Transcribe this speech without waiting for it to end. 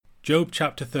Job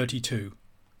chapter 32.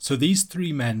 So these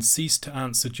three men ceased to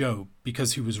answer Job,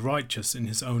 because he was righteous in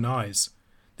his own eyes.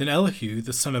 Then Elihu,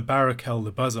 the son of Barachel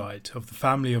the Buzite, of the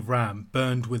family of Ram,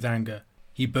 burned with anger.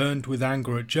 He burned with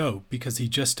anger at Job, because he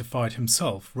justified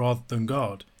himself rather than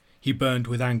God. He burned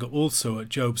with anger also at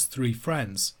Job's three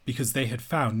friends, because they had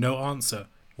found no answer,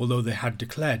 although they had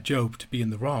declared Job to be in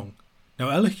the wrong. Now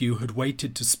Elihu had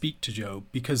waited to speak to Job,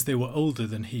 because they were older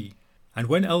than he. And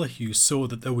when Elihu saw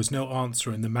that there was no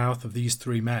answer in the mouth of these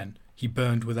three men, he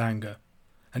burned with anger.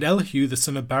 And Elihu the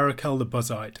son of Barachel the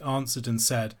Buzite answered and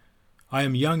said, I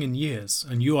am young in years,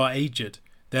 and you are aged,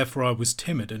 therefore I was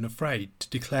timid and afraid to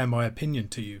declare my opinion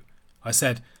to you. I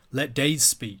said, Let days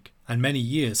speak, and many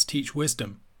years teach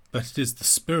wisdom. But it is the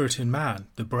spirit in man,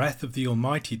 the breath of the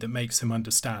Almighty, that makes him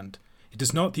understand. It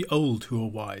is not the old who are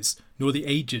wise, nor the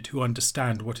aged who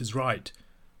understand what is right.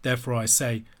 Therefore I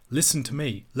say, Listen to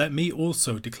me, let me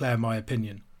also declare my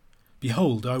opinion.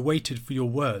 Behold, I waited for your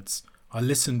words, I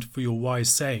listened for your wise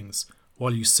sayings,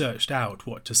 while you searched out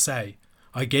what to say.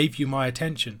 I gave you my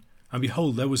attention, and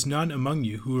behold, there was none among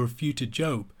you who refuted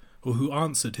Job, or who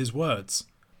answered his words.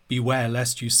 Beware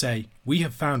lest you say, We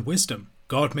have found wisdom.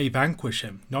 God may vanquish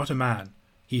him, not a man.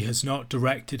 He has not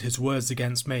directed his words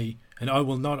against me, and I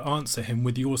will not answer him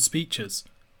with your speeches.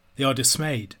 They are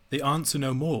dismayed, they answer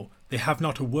no more, they have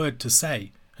not a word to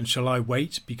say. And shall I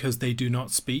wait because they do not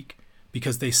speak,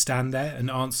 because they stand there and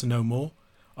answer no more?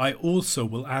 I also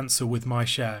will answer with my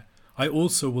share, I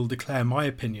also will declare my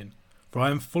opinion. For I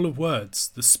am full of words,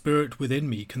 the spirit within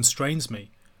me constrains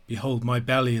me. Behold, my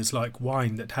belly is like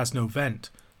wine that has no vent,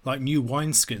 like new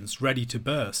wineskins ready to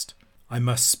burst. I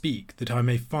must speak that I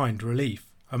may find relief.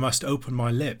 I must open my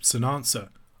lips and answer.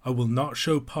 I will not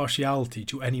show partiality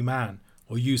to any man,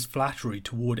 or use flattery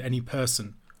toward any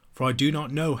person. For I do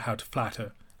not know how to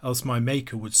flatter, else my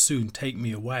Maker would soon take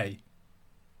me away.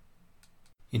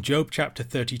 In Job chapter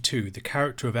 32, the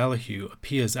character of Elihu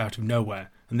appears out of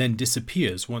nowhere, and then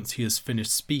disappears once he has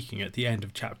finished speaking at the end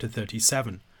of chapter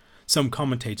 37. Some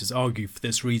commentators argue for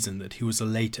this reason that he was a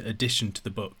later addition to the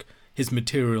book. His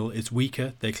material is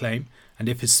weaker, they claim, and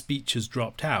if his speeches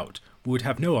dropped out, we would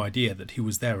have no idea that he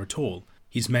was there at all.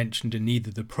 He's mentioned in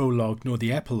neither the prologue nor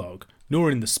the epilogue, nor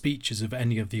in the speeches of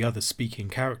any of the other speaking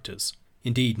characters.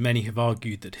 Indeed, many have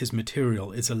argued that his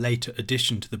material is a later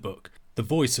addition to the book. The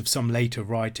voice of some later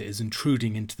writer is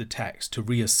intruding into the text to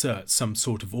reassert some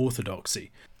sort of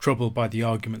orthodoxy. Troubled by the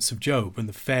arguments of Job and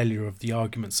the failure of the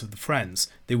arguments of the friends,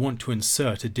 they want to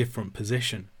insert a different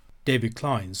position. David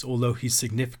Kleins, although he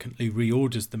significantly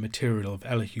reorders the material of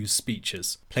Elihu's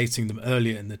speeches, placing them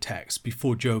earlier in the text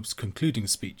before Job's concluding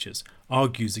speeches,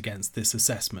 argues against this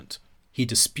assessment. He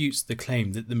disputes the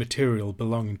claim that the material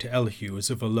belonging to Elihu is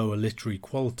of a lower literary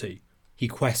quality. He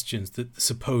questions that the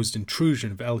supposed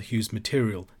intrusion of Elihu's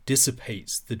material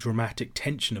dissipates the dramatic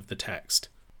tension of the text.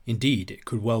 Indeed, it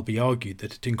could well be argued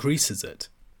that it increases it.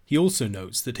 He also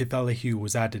notes that if Elihu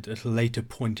was added at a later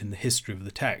point in the history of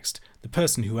the text, the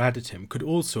person who added him could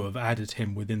also have added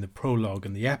him within the prologue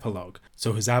and the epilogue,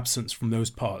 so his absence from those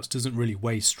parts doesn't really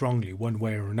weigh strongly one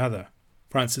way or another.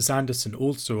 Francis Anderson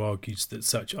also argues that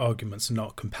such arguments are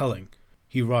not compelling.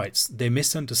 He writes, They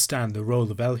misunderstand the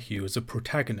role of Elihu as a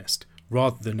protagonist,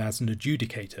 rather than as an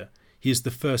adjudicator. He is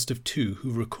the first of two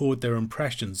who record their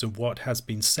impressions of what has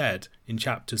been said in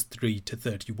chapters 3 to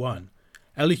 31.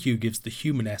 Elihu gives the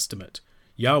human estimate,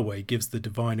 Yahweh gives the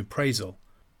divine appraisal.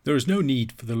 There is no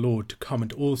need for the Lord to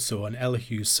comment also on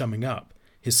Elihu's summing up.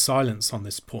 His silence on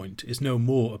this point is no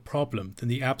more a problem than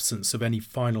the absence of any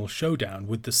final showdown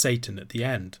with the Satan at the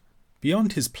end.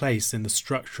 Beyond his place in the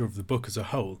structure of the book as a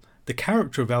whole, the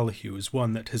character of Elihu is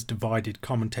one that has divided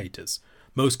commentators.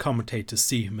 Most commentators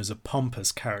see him as a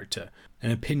pompous character,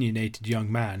 an opinionated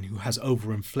young man who has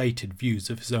overinflated views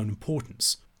of his own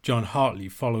importance. John Hartley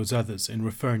follows others in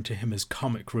referring to him as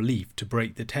comic relief to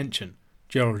break the tension.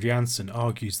 Gerald Jansen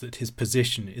argues that his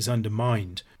position is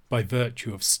undermined by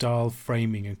virtue of style,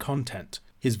 framing and content.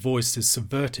 His voice is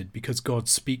subverted because God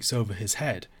speaks over his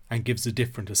head and gives a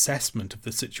different assessment of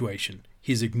the situation.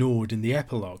 He is ignored in the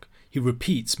epilogue. He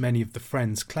repeats many of the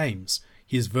friends' claims.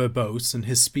 He is verbose and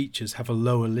his speeches have a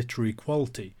lower literary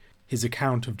quality. His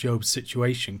account of Job's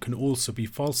situation can also be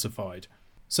falsified.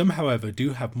 Some, however,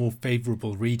 do have more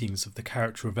favourable readings of the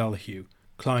character of Elihu.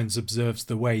 Kleins observes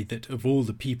the way that of all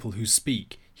the people who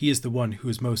speak, he is the one who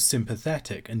is most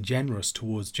sympathetic and generous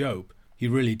towards Job. He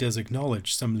really does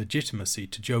acknowledge some legitimacy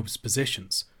to Job's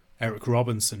positions. Eric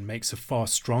Robinson makes a far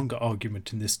stronger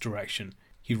argument in this direction.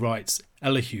 He writes,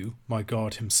 Elihu, my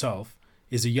God himself,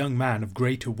 is a young man of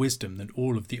greater wisdom than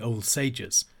all of the old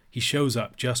sages. He shows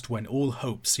up just when all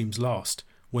hope seems lost,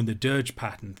 when the dirge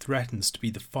pattern threatens to be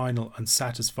the final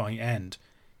unsatisfying end.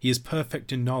 He is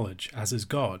perfect in knowledge, as is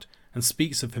God, and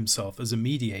speaks of himself as a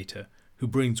mediator who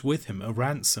brings with him a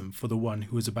ransom for the one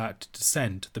who is about to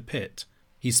descend to the pit.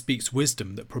 He speaks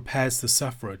wisdom that prepares the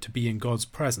sufferer to be in God's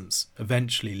presence,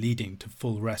 eventually leading to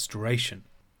full restoration.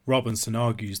 Robinson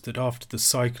argues that after the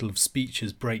cycle of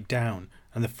speeches break down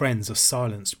and the friends are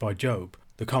silenced by Job,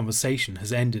 the conversation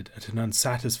has ended at an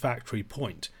unsatisfactory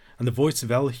point, and the voice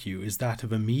of Elihu is that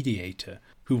of a mediator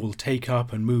who will take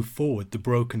up and move forward the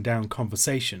broken down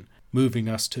conversation, moving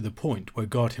us to the point where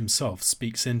God himself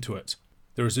speaks into it.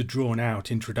 There is a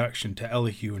drawn-out introduction to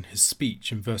Elihu and his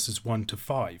speech in verses 1 to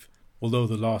 5. Although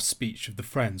the last speech of the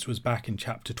friends was back in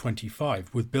chapter 25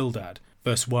 with Bildad,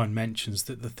 verse 1 mentions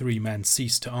that the three men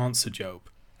ceased to answer Job.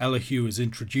 Elihu is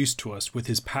introduced to us with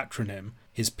his patronym,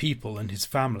 his people and his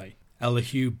family.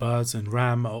 Elihu, Buz and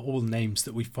Ram are all names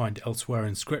that we find elsewhere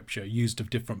in Scripture used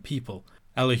of different people.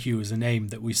 Elihu is a name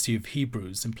that we see of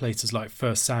Hebrews in places like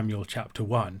 1 Samuel chapter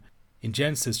 1. In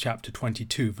Genesis chapter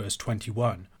 22 verse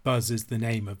 21, Buz is the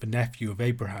name of a nephew of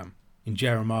Abraham. In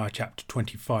Jeremiah chapter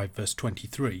 25 verse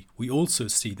 23, we also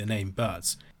see the name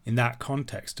Buz, in that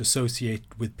context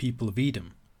associated with people of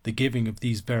Edom. The giving of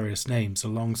these various names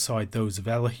alongside those of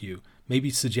Elihu maybe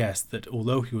suggests that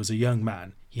although he was a young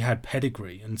man, he had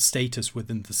pedigree and status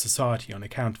within the society on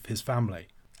account of his family.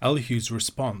 Elihu's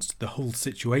response to the whole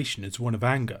situation is one of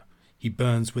anger. He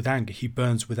burns with anger. He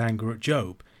burns with anger at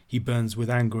Job. He burns with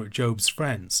anger at Job's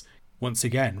friends. Once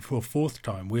again, for a fourth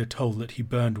time, we are told that he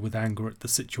burned with anger at the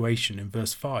situation in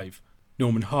verse 5.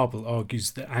 Norman Harbel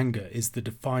argues that anger is the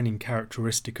defining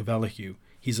characteristic of Elihu.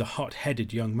 He's a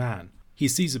hot-headed young man. He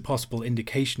sees a possible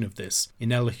indication of this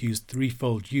in Elihu's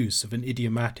threefold use of an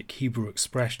idiomatic Hebrew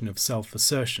expression of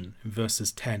self-assertion in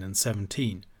verses 10 and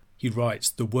 17. He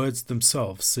writes, "The words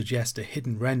themselves suggest a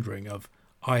hidden rendering of,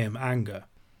 'I am anger.'"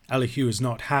 Elihu is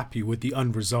not happy with the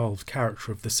unresolved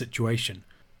character of the situation.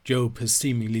 Job has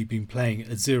seemingly been playing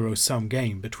a zero-sum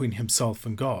game between himself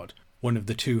and God. One of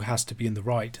the two has to be in the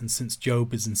right, and since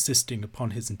Job is insisting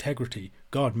upon his integrity,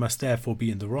 God must therefore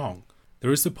be in the wrong.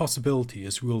 There is the possibility,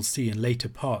 as we will see in later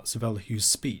parts of Elihu's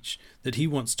speech, that he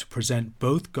wants to present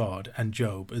both God and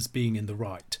Job as being in the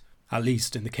right, at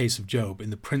least in the case of Job in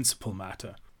the principal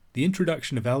matter. The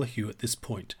introduction of Elihu at this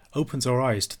point opens our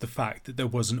eyes to the fact that there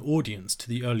was an audience to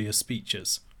the earlier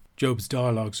speeches. Job's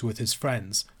dialogues with his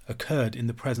friends occurred in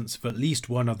the presence of at least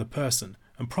one other person,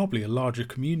 and probably a larger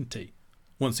community.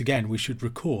 Once again, we should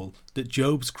recall that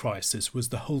Job's crisis was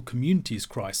the whole community's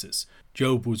crisis.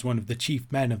 Job was one of the chief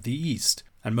men of the East,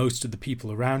 and most of the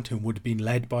people around him would have been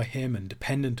led by him and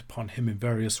dependent upon him in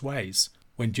various ways.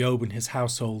 When Job and his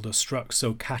household are struck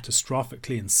so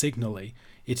catastrophically and signally,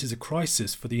 it is a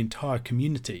crisis for the entire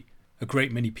community. A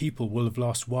great many people will have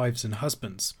lost wives and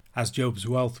husbands. As Job's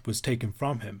wealth was taken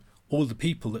from him, all the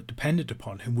people that depended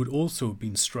upon him would also have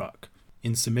been struck.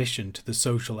 In submission to the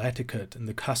social etiquette and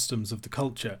the customs of the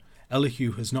culture,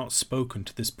 Elihu has not spoken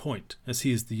to this point, as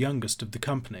he is the youngest of the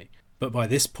company. But by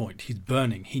this point he's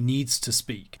burning, he needs to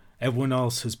speak. Everyone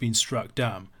else has been struck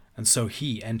dumb, and so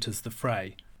he enters the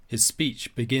fray. His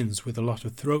speech begins with a lot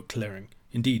of throat clearing.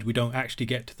 Indeed, we don't actually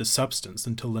get to the substance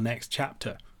until the next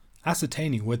chapter.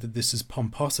 Ascertaining whether this is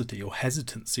pomposity or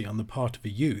hesitancy on the part of a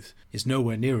youth is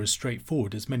nowhere near as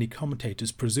straightforward as many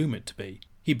commentators presume it to be.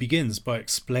 He begins by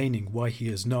explaining why he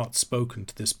has not spoken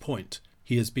to this point.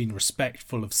 He has been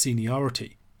respectful of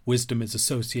seniority. Wisdom is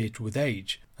associated with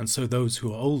age, and so those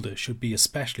who are older should be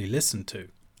especially listened to.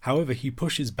 However, he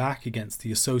pushes back against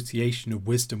the association of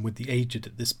wisdom with the aged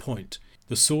at this point.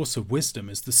 The source of wisdom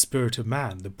is the spirit of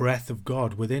man, the breath of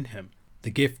God within him,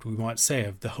 the gift, we might say,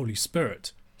 of the Holy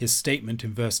Spirit. His statement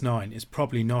in verse 9 is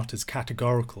probably not as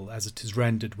categorical as it is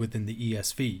rendered within the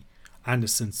ESV.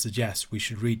 Anderson suggests we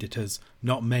should read it as,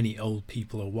 "Not many old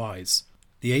people are wise."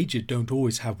 The aged don't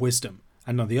always have wisdom,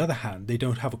 and on the other hand, they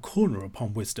don't have a corner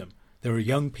upon wisdom. There are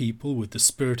young people with the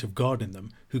Spirit of God in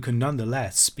them who can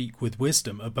nonetheless speak with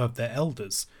wisdom above their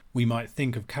elders. We might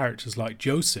think of characters like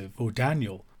Joseph or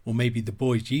Daniel, or maybe the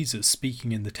boy Jesus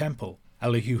speaking in the temple.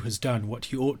 Elihu has done what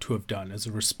he ought to have done as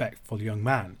a respectful young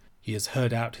man. He has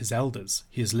heard out his elders,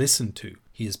 he has listened to,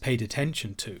 he has paid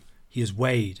attention to, he has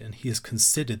weighed and he has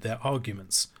considered their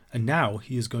arguments, and now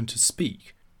he is going to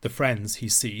speak. The friends, he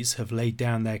sees, have laid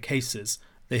down their cases.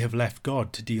 They have left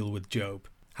God to deal with Job.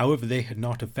 However, they had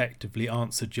not effectively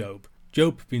answered Job.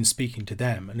 Job had been speaking to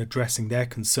them and addressing their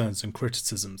concerns and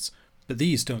criticisms, but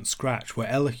these don't scratch where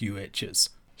Elihu itches.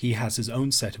 He has his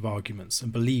own set of arguments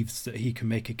and believes that he can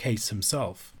make a case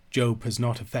himself. Job has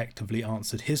not effectively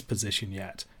answered his position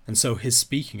yet, and so his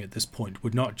speaking at this point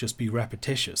would not just be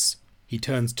repetitious. He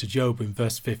turns to Job in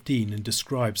verse 15 and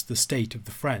describes the state of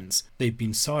the friends. They've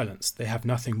been silenced, they have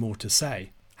nothing more to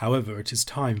say. However, it is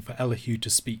time for Elihu to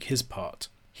speak his part.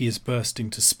 He is bursting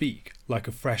to speak, like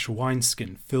a fresh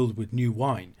wineskin filled with new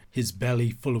wine. His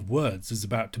belly full of words is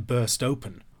about to burst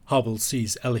open. Hubble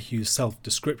sees Elihu's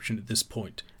self-description at this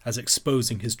point as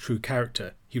exposing his true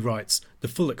character. He writes, "The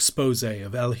full expose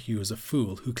of Elihu as a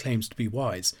fool who claims to be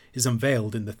wise is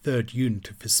unveiled in the third unit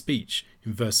of his speech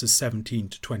in verses 17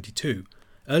 to 22.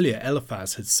 Earlier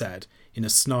Eliphaz had said, in a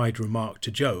snide remark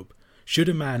to Job, 'Should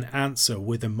a man answer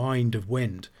with a mind of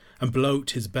wind, and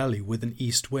bloat his belly with an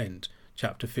east wind?'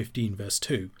 Chapter 15 verse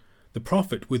 2. The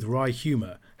prophet with wry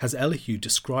humour has Elihu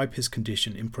describe his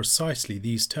condition in precisely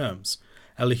these terms.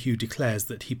 Elihu declares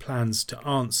that he plans to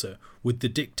answer with the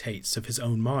dictates of his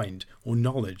own mind or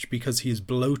knowledge because he is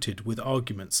bloated with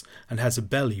arguments and has a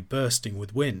belly bursting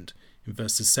with wind, in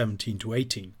verses 17 to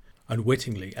 18.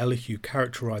 Unwittingly, Elihu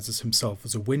characterizes himself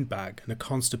as a windbag and a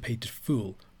constipated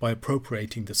fool by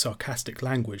appropriating the sarcastic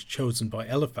language chosen by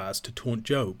Eliphaz to taunt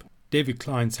Job. David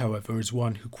Kleins, however, is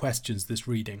one who questions this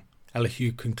reading.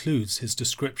 Elihu concludes his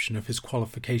description of his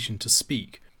qualification to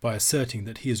speak by asserting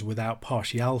that he is without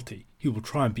partiality. He will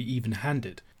try and be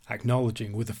even-handed,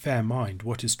 acknowledging with a fair mind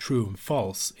what is true and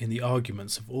false in the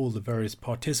arguments of all the various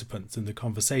participants in the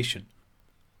conversation.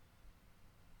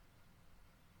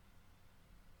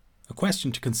 A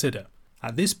question to consider.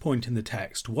 At this point in the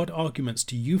text, what arguments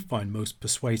do you find most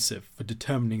persuasive for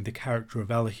determining the character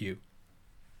of Elihu?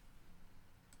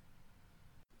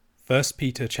 1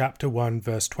 Peter chapter 1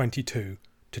 verse 22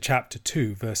 to chapter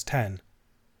 2 verse 10.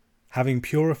 Having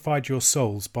purified your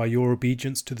souls by your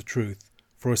obedience to the truth,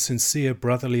 for a sincere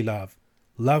brotherly love,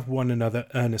 love one another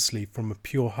earnestly from a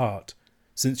pure heart,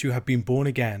 since you have been born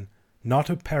again, not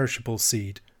of perishable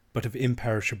seed, but of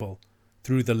imperishable,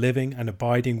 through the living and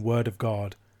abiding word of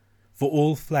God. For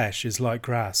all flesh is like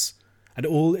grass, and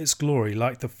all its glory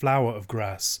like the flower of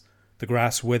grass. The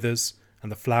grass withers,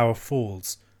 and the flower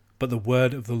falls, but the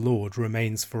word of the Lord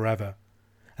remains forever.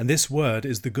 And this word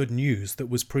is the good news that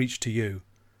was preached to you.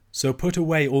 So put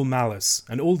away all malice,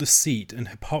 and all deceit, and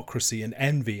hypocrisy, and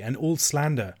envy, and all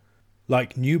slander.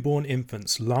 Like newborn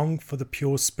infants, long for the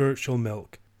pure spiritual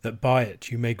milk, that by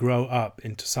it you may grow up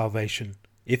into salvation,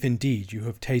 if indeed you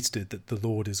have tasted that the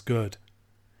Lord is good.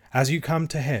 As you come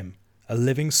to him, a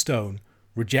living stone,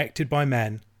 rejected by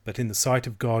men, but in the sight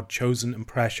of God chosen and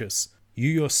precious, you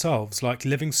yourselves, like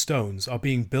living stones, are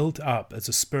being built up as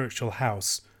a spiritual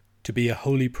house, to be a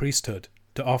holy priesthood,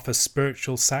 to offer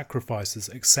spiritual sacrifices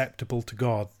acceptable to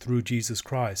God through Jesus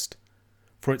Christ.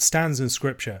 For it stands in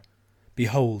Scripture,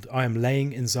 Behold, I am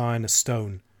laying in Zion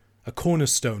a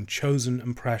cornerstone chosen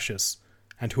and precious,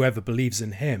 and whoever believes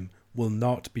in him will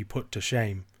not be put to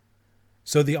shame.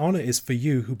 So the honour is for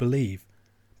you who believe,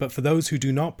 but for those who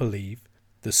do not believe,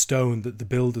 the stone that the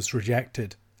builders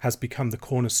rejected has become the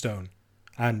cornerstone,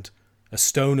 and a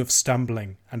stone of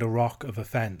stumbling and a rock of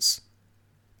offence.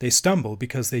 They stumble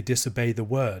because they disobey the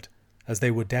word, as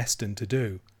they were destined to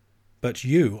do. But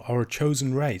you are a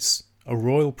chosen race, a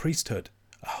royal priesthood,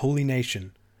 a holy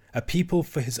nation, a people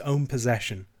for his own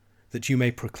possession, that you may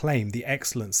proclaim the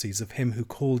excellencies of him who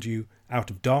called you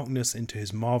out of darkness into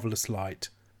his marvellous light.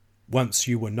 Once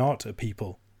you were not a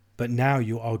people, but now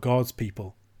you are God's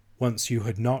people. Once you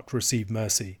had not received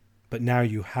mercy, but now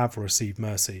you have received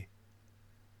mercy.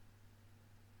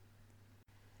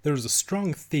 There is a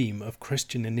strong theme of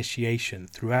Christian initiation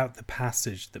throughout the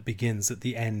passage that begins at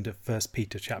the end of 1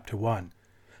 Peter chapter 1.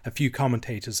 A few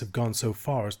commentators have gone so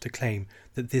far as to claim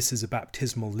that this is a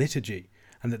baptismal liturgy,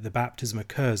 and that the baptism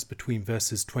occurs between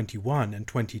verses 21 and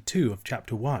 22 of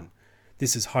chapter 1.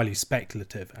 This is highly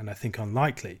speculative and I think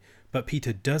unlikely, but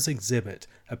Peter does exhibit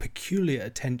a peculiar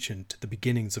attention to the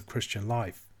beginnings of Christian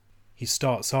life. He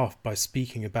starts off by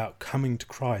speaking about coming to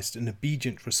Christ in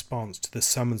obedient response to the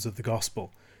summons of the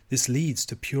gospel. This leads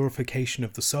to purification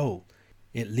of the soul.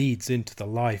 It leads into the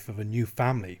life of a new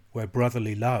family where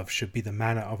brotherly love should be the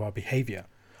manner of our behaviour.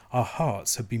 Our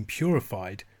hearts have been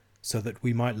purified so that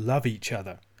we might love each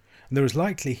other. And there is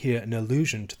likely here an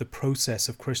allusion to the process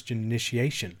of Christian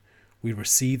initiation. We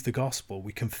receive the gospel,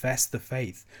 we confess the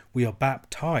faith, we are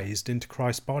baptized into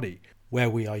Christ's body, where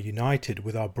we are united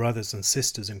with our brothers and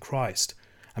sisters in Christ.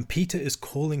 And Peter is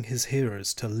calling his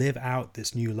hearers to live out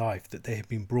this new life that they have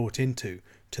been brought into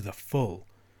to the full.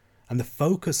 And the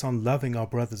focus on loving our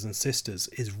brothers and sisters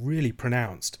is really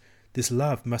pronounced. This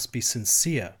love must be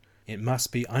sincere, it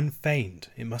must be unfeigned,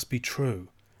 it must be true,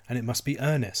 and it must be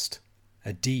earnest,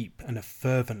 a deep and a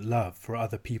fervent love for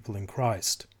other people in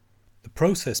Christ. The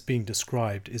process being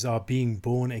described is our being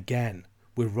born again.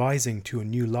 We're rising to a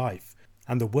new life.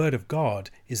 And the word of God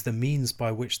is the means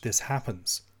by which this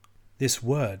happens. This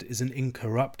word is an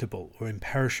incorruptible or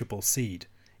imperishable seed.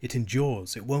 It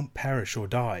endures, it won't perish or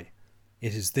die.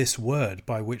 It is this word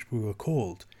by which we were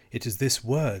called. It is this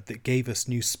word that gave us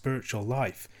new spiritual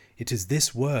life. It is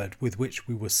this word with which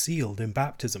we were sealed in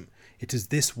baptism. It is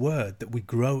this word that we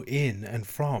grow in and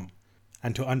from.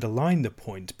 And to underline the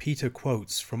point, Peter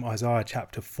quotes from Isaiah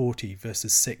chapter 40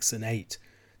 verses 6 and 8.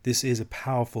 This is a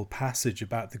powerful passage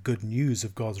about the good news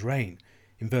of God's reign.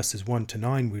 In verses 1 to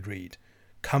 9 we read,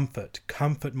 "Comfort,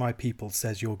 comfort my people,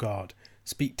 says your God.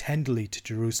 Speak tenderly to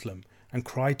Jerusalem, and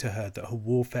cry to her that her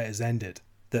warfare is ended,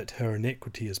 that her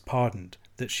iniquity is pardoned,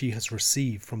 that she has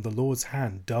received from the Lord's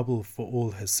hand double for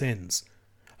all her sins."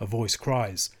 A voice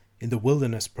cries, "In the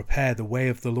wilderness prepare the way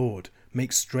of the Lord,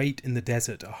 make straight in the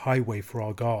desert a highway for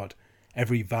our God.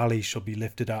 Every valley shall be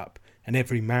lifted up, and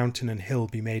every mountain and hill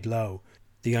be made low.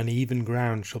 The uneven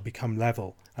ground shall become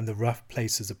level, and the rough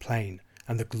places a plain,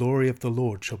 and the glory of the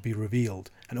Lord shall be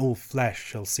revealed, and all flesh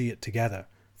shall see it together,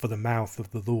 for the mouth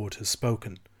of the Lord has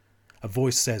spoken." A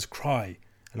voice says, "Cry,"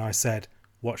 and I said,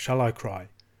 "What shall I cry?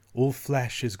 All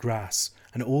flesh is grass,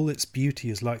 and all its beauty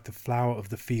is like the flower of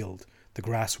the field. The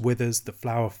grass withers, the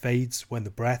flower fades, when the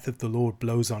breath of the Lord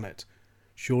blows on it.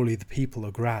 Surely the people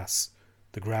are grass.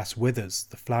 The grass withers,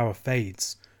 the flower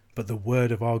fades, but the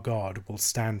word of our God will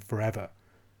stand forever.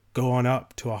 Go on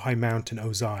up to a high mountain,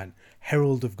 O Zion,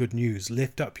 herald of good news,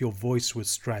 lift up your voice with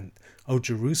strength. O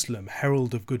Jerusalem,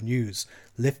 herald of good news,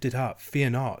 lift it up, fear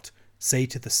not. Say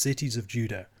to the cities of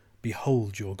Judah,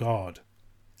 behold your God."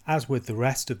 As with the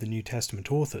rest of the New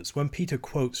Testament authors, when Peter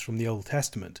quotes from the Old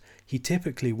Testament, he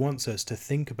typically wants us to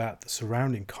think about the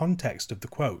surrounding context of the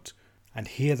quote. And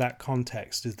here that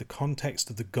context is the context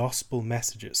of the gospel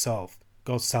message itself.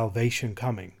 God's salvation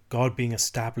coming, God being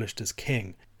established as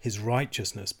king, his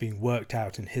righteousness being worked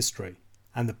out in history.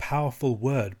 And the powerful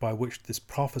word by which this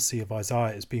prophecy of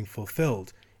Isaiah is being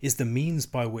fulfilled is the means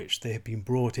by which they have been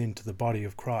brought into the body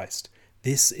of Christ.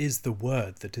 This is the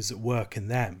word that is at work in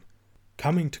them.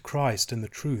 Coming to Christ and the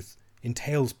truth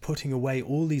entails putting away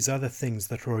all these other things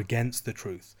that are against the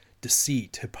truth: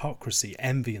 deceit, hypocrisy,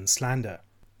 envy and slander.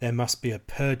 There must be a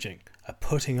purging, a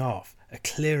putting off, a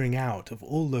clearing out of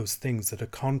all those things that are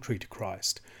contrary to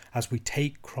Christ. As we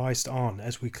take Christ on,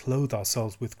 as we clothe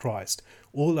ourselves with Christ,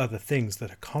 all other things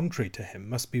that are contrary to him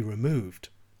must be removed.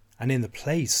 And in the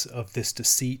place of this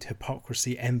deceit,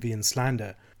 hypocrisy, envy and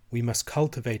slander, we must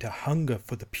cultivate a hunger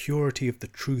for the purity of the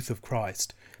truth of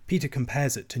Christ. Peter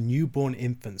compares it to newborn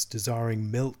infants desiring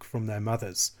milk from their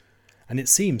mothers. And it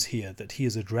seems here that he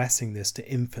is addressing this to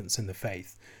infants in the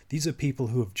faith. These are people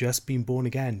who have just been born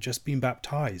again, just been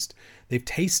baptized. They've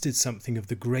tasted something of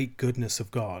the great goodness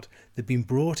of God. They've been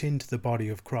brought into the body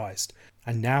of Christ.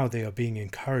 And now they are being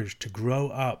encouraged to grow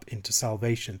up into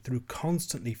salvation through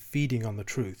constantly feeding on the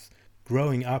truth.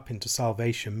 Growing up into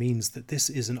salvation means that this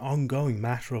is an ongoing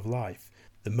matter of life.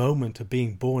 The moment of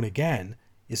being born again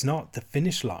is not the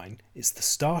finish line, it's the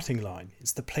starting line.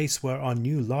 It's the place where our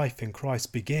new life in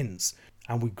Christ begins.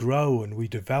 And we grow and we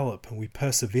develop and we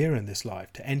persevere in this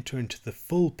life to enter into the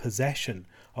full possession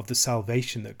of the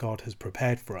salvation that God has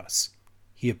prepared for us.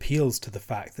 He appeals to the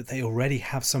fact that they already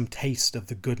have some taste of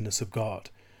the goodness of God,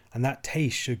 and that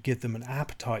taste should give them an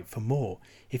appetite for more.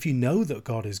 If you know that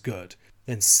God is good,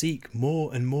 then seek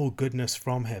more and more goodness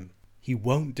from him. He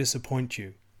won't disappoint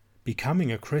you.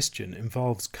 Becoming a Christian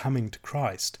involves coming to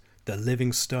Christ, the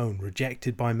living stone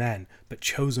rejected by men but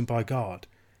chosen by God.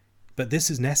 But this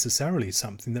is necessarily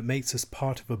something that makes us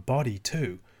part of a body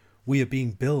too. We are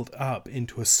being built up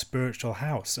into a spiritual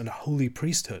house and a holy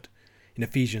priesthood. In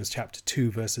Ephesians chapter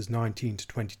 2 verses 19 to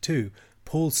 22,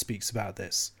 Paul speaks about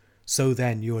this. "So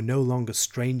then you are no longer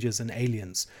strangers and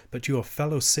aliens, but you are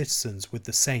fellow citizens with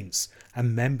the saints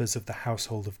and members of the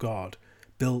household of God,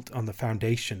 built on the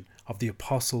foundation of the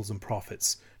apostles and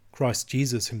prophets, Christ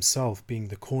Jesus himself being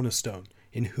the cornerstone,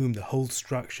 in whom the whole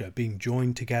structure being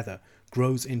joined together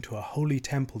grows into a holy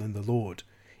temple in the Lord.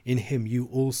 In him you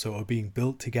also are being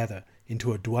built together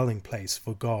into a dwelling place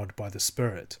for God by the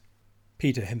Spirit."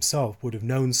 Peter himself would have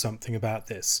known something about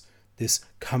this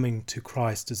coming to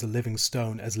Christ as a living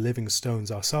stone, as living stones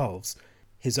ourselves.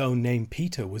 His own name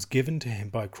Peter was given to him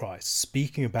by Christ,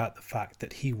 speaking about the fact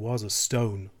that he was a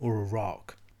stone or a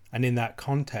rock. And in that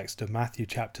context of Matthew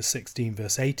chapter 16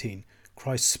 verse 18,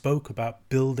 Christ spoke about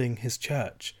building his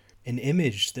church, an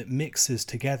image that mixes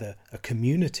together a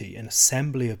community, an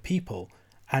assembly of people,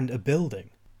 and a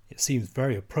building. It seems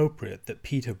very appropriate that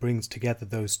Peter brings together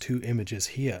those two images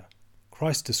here.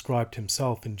 Christ described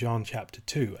himself in John chapter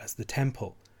 2 as the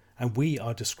temple, and we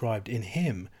are described in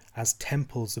him as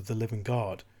temples of the living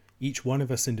God, each one of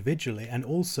us individually and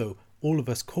also all of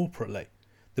us corporately.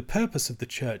 The purpose of the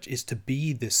church is to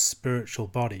be this spiritual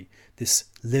body, this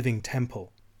living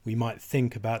temple. We might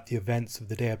think about the events of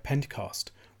the day of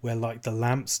Pentecost, where like the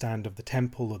lampstand of the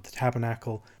temple or the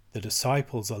tabernacle, the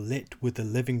disciples are lit with the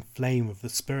living flame of the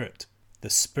Spirit. The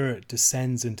Spirit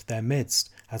descends into their midst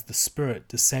as the Spirit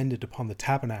descended upon the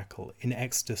tabernacle in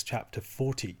Exodus chapter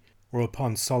 40, or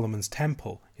upon Solomon's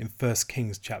temple in 1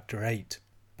 Kings chapter 8.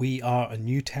 We are a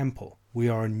new temple. We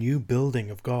are a new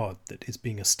building of God that is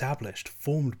being established,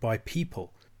 formed by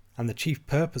people. And the chief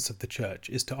purpose of the church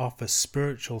is to offer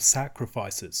spiritual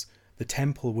sacrifices. The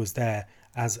temple was there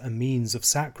as a means of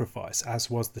sacrifice, as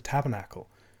was the tabernacle.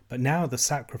 But now the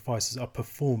sacrifices are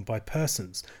performed by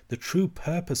persons. The true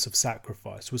purpose of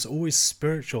sacrifice was always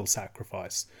spiritual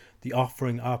sacrifice, the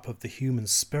offering up of the human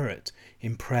spirit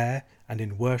in prayer and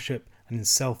in worship and in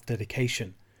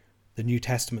self-dedication. The New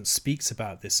Testament speaks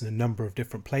about this in a number of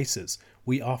different places.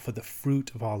 We offer the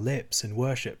fruit of our lips in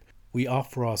worship. We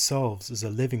offer ourselves as a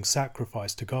living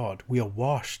sacrifice to God. We are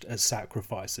washed as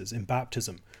sacrifices in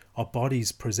baptism. Our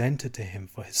bodies presented to him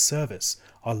for his service.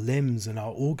 Our limbs and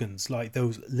our organs, like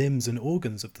those limbs and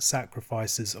organs of the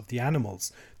sacrifices of the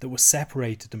animals that were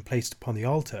separated and placed upon the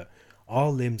altar, our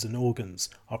limbs and organs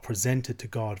are presented to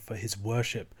God for his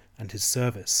worship and his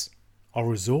service. Our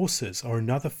resources are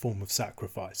another form of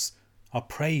sacrifice. Our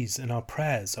praise and our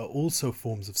prayers are also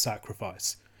forms of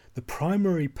sacrifice. The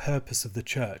primary purpose of the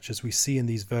church, as we see in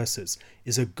these verses,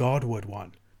 is a Godward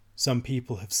one. Some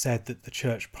people have said that the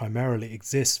church primarily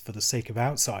exists for the sake of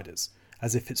outsiders,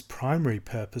 as if its primary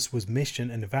purpose was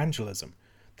mission and evangelism.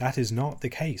 That is not the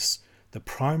case. The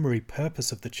primary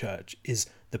purpose of the church is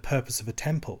the purpose of a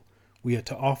temple. We are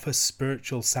to offer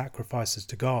spiritual sacrifices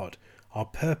to God. Our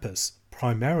purpose,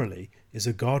 primarily, is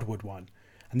a Godward one.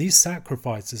 And these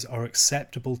sacrifices are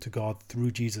acceptable to God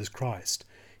through Jesus Christ.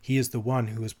 He is the one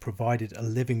who has provided a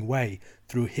living way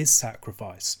through his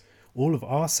sacrifice. All of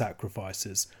our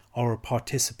sacrifices are a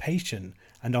participation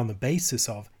and on the basis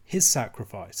of his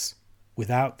sacrifice.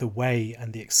 Without the way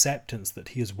and the acceptance that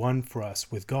he has won for us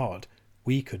with God,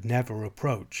 we could never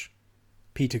approach.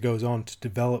 Peter goes on to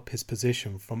develop his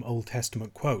position from Old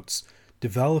Testament quotes,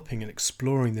 developing and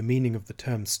exploring the meaning of the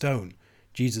term stone.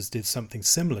 Jesus did something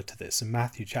similar to this in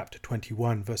Matthew chapter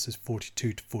 21 verses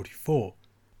 42 to 44.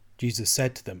 Jesus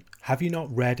said to them, "Have you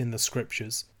not read in the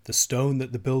scriptures, the stone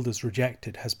that the builders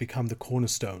rejected has become the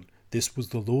cornerstone. This was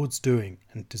the Lord's doing,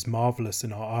 and it is marvelous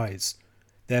in our eyes.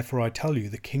 Therefore I tell you,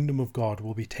 the kingdom of God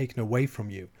will be taken away from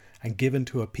you, and given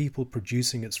to a people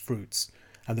producing its fruits.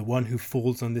 And the one who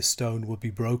falls on this stone will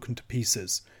be broken to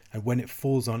pieces, and when it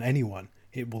falls on anyone,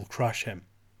 it will crush him."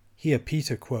 Here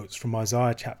Peter quotes from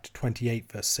Isaiah chapter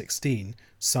 28 verse 16,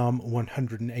 Psalm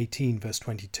 118 verse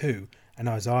 22, and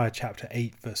Isaiah chapter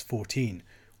 8 verse 14,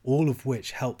 all of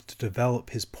which help to develop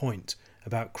his point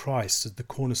about Christ as the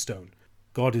cornerstone.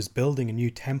 God is building a new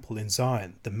temple in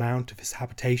Zion, the mount of his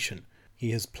habitation.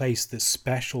 He has placed this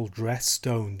special dressed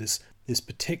stone, this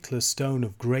particular stone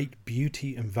of great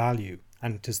beauty and value,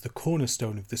 and it is the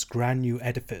cornerstone of this grand new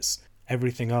edifice.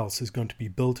 Everything else is going to be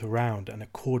built around and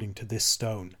according to this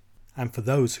stone. And for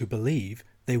those who believe,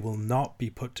 they will not be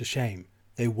put to shame.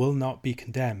 They will not be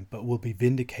condemned, but will be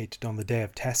vindicated on the day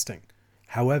of testing.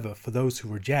 However, for those who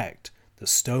reject, the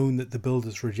stone that the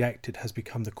builders rejected has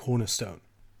become the cornerstone.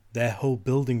 Their whole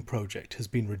building project has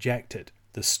been rejected.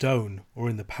 The stone, or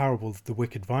in the parable of the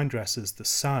wicked vine dressers, the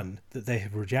son that they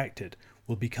have rejected,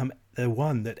 will become the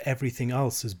one that everything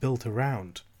else is built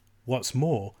around. What's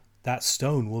more, that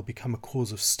stone will become a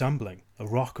cause of stumbling, a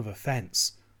rock of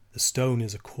offence. The stone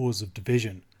is a cause of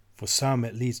division. For some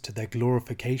it leads to their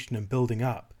glorification and building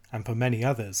up, and for many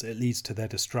others it leads to their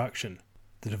destruction.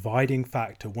 The dividing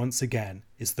factor once again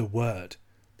is the word.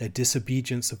 Their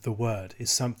disobedience of the word is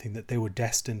something that they were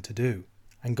destined to do.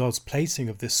 And God's placing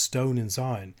of this stone in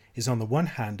Zion is on the one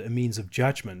hand a means of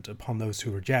judgment upon those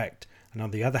who reject, and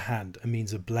on the other hand a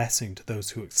means of blessing to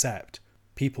those who accept.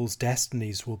 People's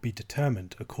destinies will be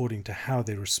determined according to how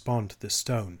they respond to this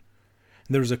stone.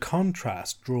 And there is a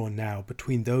contrast drawn now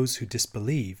between those who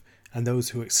disbelieve and those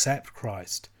who accept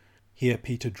Christ. Here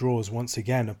Peter draws once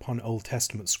again upon Old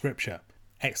Testament scripture,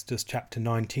 Exodus chapter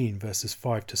 19 verses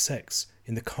 5 to 6,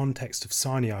 in the context of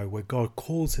Sinai, where God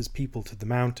calls his people to the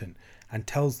mountain and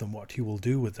tells them what he will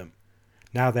do with them.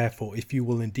 "Now therefore, if you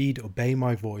will indeed obey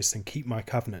my voice and keep my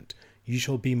covenant, you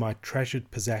shall be my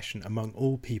treasured possession among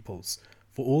all peoples,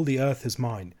 for all the earth is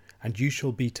mine, and you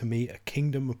shall be to me a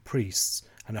kingdom of priests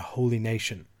and a holy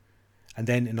nation." And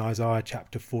then in Isaiah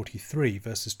chapter 43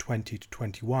 verses 20 to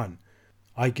 21,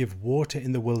 "I give water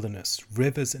in the wilderness,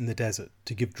 rivers in the desert,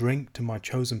 to give drink to my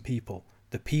chosen people,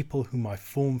 the people whom I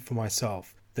formed for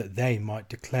myself, that they might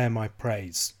declare my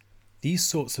praise. These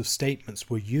sorts of statements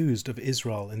were used of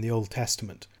Israel in the Old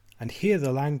Testament, and here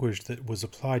the language that was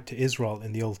applied to Israel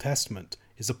in the Old Testament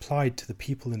is applied to the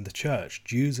people in the church,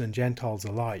 Jews and Gentiles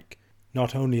alike.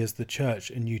 Not only is the church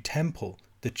a new temple,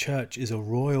 the church is a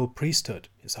royal priesthood,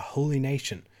 it's a holy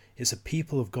nation, it's a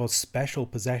people of God's special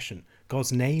possession.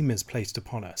 God's name is placed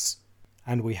upon us.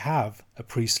 And we have a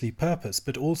priestly purpose,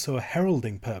 but also a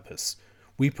heralding purpose.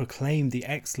 We proclaim the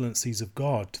excellencies of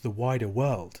God to the wider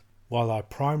world. While our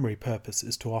primary purpose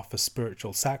is to offer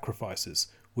spiritual sacrifices,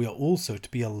 we are also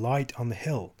to be a light on the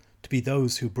hill, to be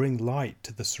those who bring light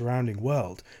to the surrounding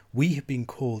world. We have been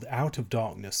called out of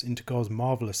darkness into God's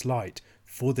marvelous light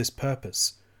for this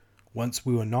purpose. Once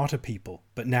we were not a people,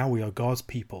 but now we are God's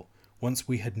people. Once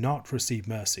we had not received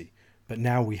mercy, but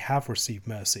now we have received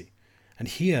mercy. And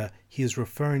here he is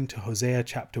referring to Hosea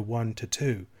chapter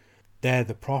 1-2. There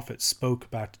the prophet spoke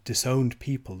about disowned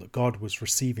people that God was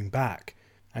receiving back.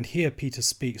 And here Peter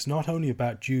speaks not only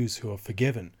about Jews who are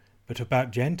forgiven, but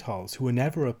about Gentiles who were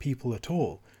never a people at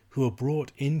all, who are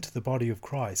brought into the body of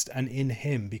Christ and in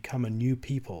him become a new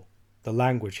people. The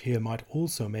language here might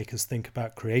also make us think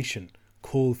about creation,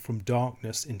 called from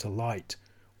darkness into light.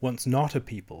 Once not a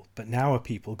people, but now a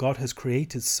people, God has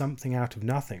created something out of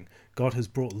nothing. God has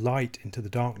brought light into the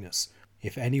darkness.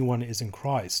 If anyone is in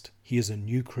Christ, he is a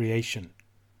new creation.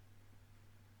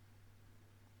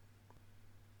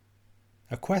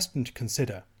 A question to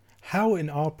consider: how in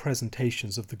our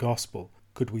presentations of the gospel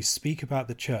could we speak about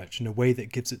the church in a way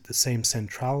that gives it the same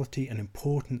centrality and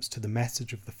importance to the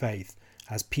message of the faith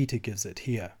as Peter gives it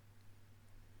here?